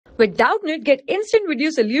With Doubtnut, get instant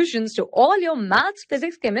video solutions to all your maths,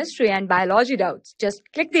 physics, chemistry, and biology doubts. Just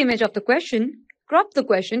click the image of the question, crop the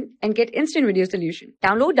question, and get instant video solution.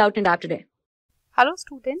 Download Doubtnut app today. Hello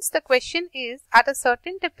students, the question is, at a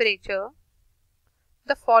certain temperature,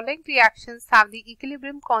 the following reactions have the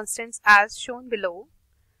equilibrium constants as shown below.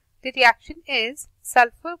 The reaction is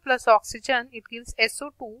sulfur plus oxygen, it gives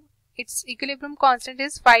SO2. Its equilibrium constant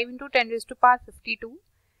is 5 into 10 raised to power 52.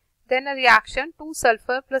 Then a reaction 2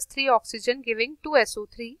 sulfur plus 3 oxygen giving 2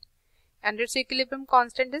 SO3, and its equilibrium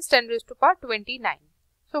constant is 10 raised to power 29.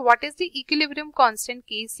 So what is the equilibrium constant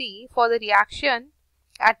Kc for the reaction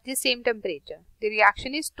at the same temperature? The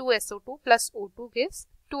reaction is 2SO2 plus O2 gives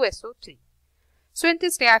 2SO3. So in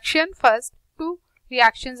this reaction, first two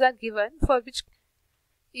reactions are given for which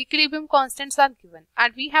equilibrium constants are given,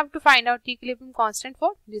 and we have to find out the equilibrium constant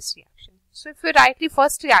for this reaction. So if we write the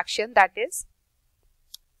first reaction, that is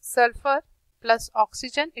sulfur plus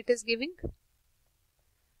oxygen, it is giving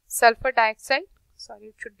sulfur dioxide. Sorry,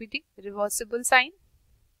 it should be the reversible sign.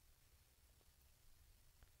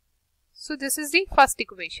 So this is the first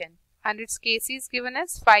equation, and its Kc is given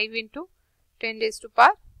as 5 into 10 raised to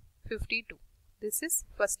power 52. This is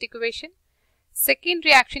first equation. Second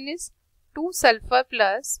reaction is 2 sulfur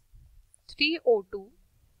plus 3 O2.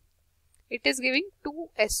 It is giving 2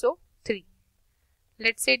 SO3.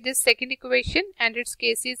 Let's say this second equation, and its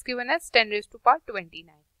Kc is given as 10 raised to power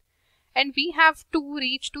 29. And we have to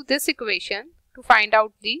reach to this equation to find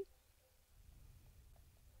out the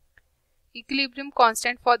equilibrium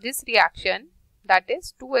constant for this reaction, that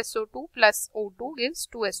is 2SO2 plus O2 gives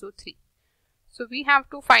 2SO3. So we have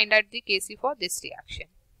to find out the Kc for this reaction,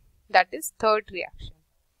 that is third reaction.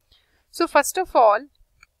 So first of all,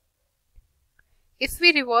 if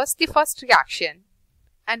we reverse the first reaction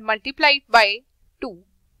and multiply it by 2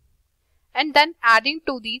 and then adding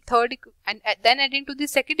to the third and then adding to the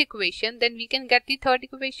second equation, then we can get the third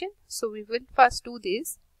equation. So we will first do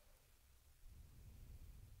this,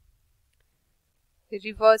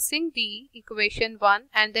 reversing the equation 1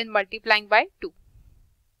 and then multiplying by 2.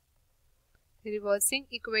 Reversing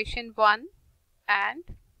equation 1 and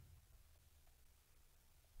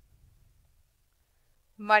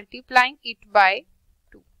multiplying it by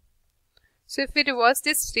 2. So if we reverse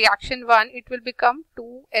this reaction 1, it will become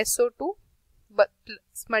 2SO2, but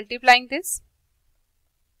multiplying this,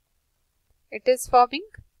 it is forming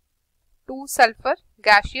 2 sulfur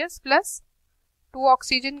gaseous plus 2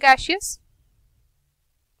 oxygen gaseous.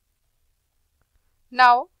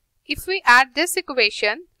 Now if we add this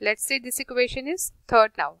equation, let's say this equation is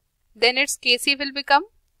third now, then its Kc will become,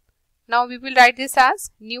 now we will write this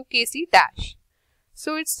as new Kc dash.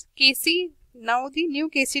 So its Kc, now the new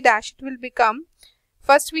Kc dash, it will become,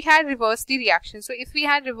 first we had reversed the reaction. So if we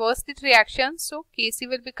had reversed the reaction, so Kc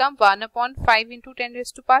will become 1 upon 5 into 10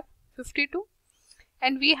 raised to power 52,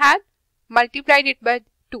 and we had multiplied it by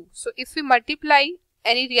 2. So if we multiply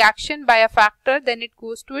any reaction by a factor, then it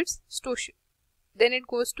goes to its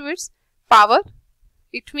power.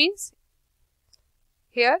 It means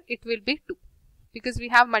here it will be 2 because we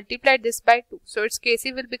have multiplied this by 2. So its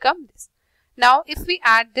Kc will become this. Now if we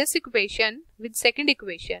add this equation with second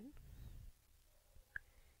equation,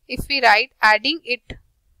 if we write adding it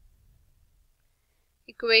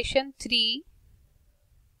equation 3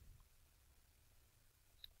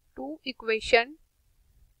 to equation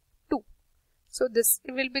 2, so this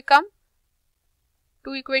will become,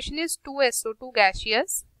 two equation is 2SO2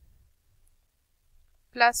 gaseous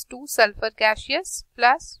plus 2 sulfur gaseous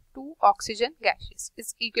plus 2 oxygen gaseous.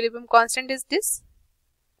 Its equilibrium constant is this.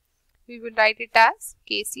 We will write it as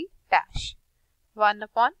Kc dash 1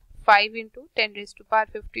 upon 5 into 10 raised to power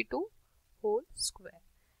 52 whole square.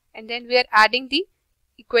 And then we are adding the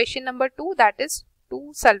equation number 2, that is 2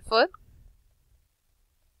 sulfur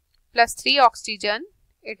plus 3 oxygen.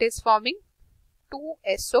 It is forming 2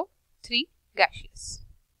 SO3 gaseous.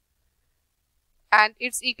 And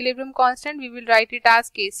its equilibrium constant, we will write it as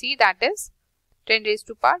Kc, that is 10 raised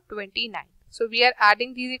to power 29. So we are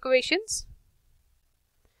adding these equations.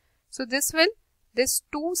 So this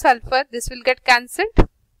 2 sulfur, this will get cancelled,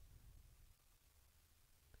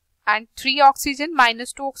 and 3 oxygen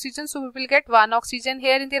minus 2 oxygen, so we will get 1 oxygen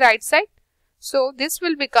here in the right side. So this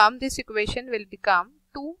will become, this equation will become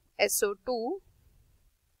 2SO2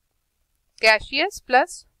 gaseous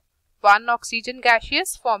plus 1 oxygen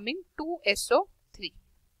gaseous forming 2SO3.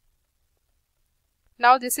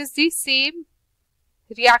 Now this is the same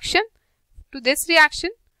reaction to this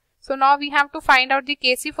reaction. So now we have to find out the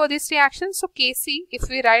Kc for this reaction. So Kc, if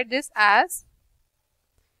we write this as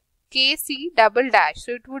Kc double dash,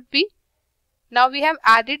 so it would be Now we have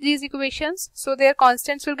added these equations, so their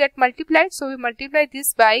constants will get multiplied. So we multiply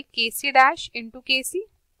this by Kc dash into Kc.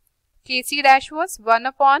 Kc dash was 1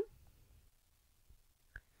 upon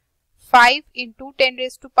 5 into 10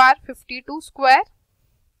 raised to power 52 square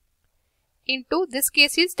into this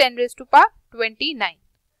case is 10 raised to power 29.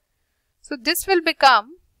 So this will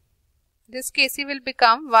become, this Kc will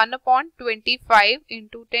become 1 upon 25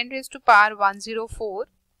 into 10 raised to power 104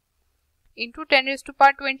 into 10 raised to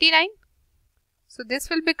power 29. So this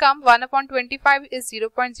will become 1 upon 25 is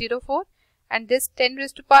 0.04, and this 10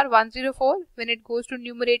 raised to power 104, when it goes to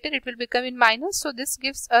numerator, it will become in minus. So this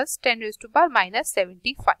gives us 10 raised to power minus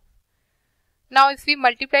 75. Now if we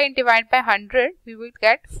multiply and divide by 100, we will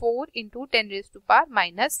get 4 into 10 raised to power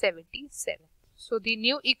minus 77. So the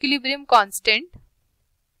new equilibrium constant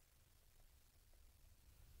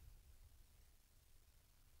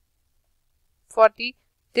for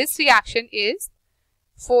this reaction is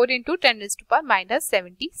 4 into 10 raised to power minus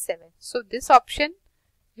 77. So this option,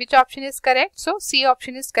 which option is correct? So C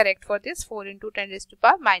option is correct for this 4 into 10 raised to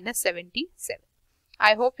power minus 77.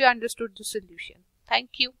 I hope you understood the solution.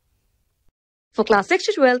 Thank you. For class 6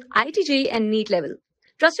 to 12, IIT JEE and NEET level.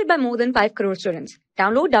 Trusted by more than 5 crore students.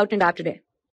 Download Doubtnut app today.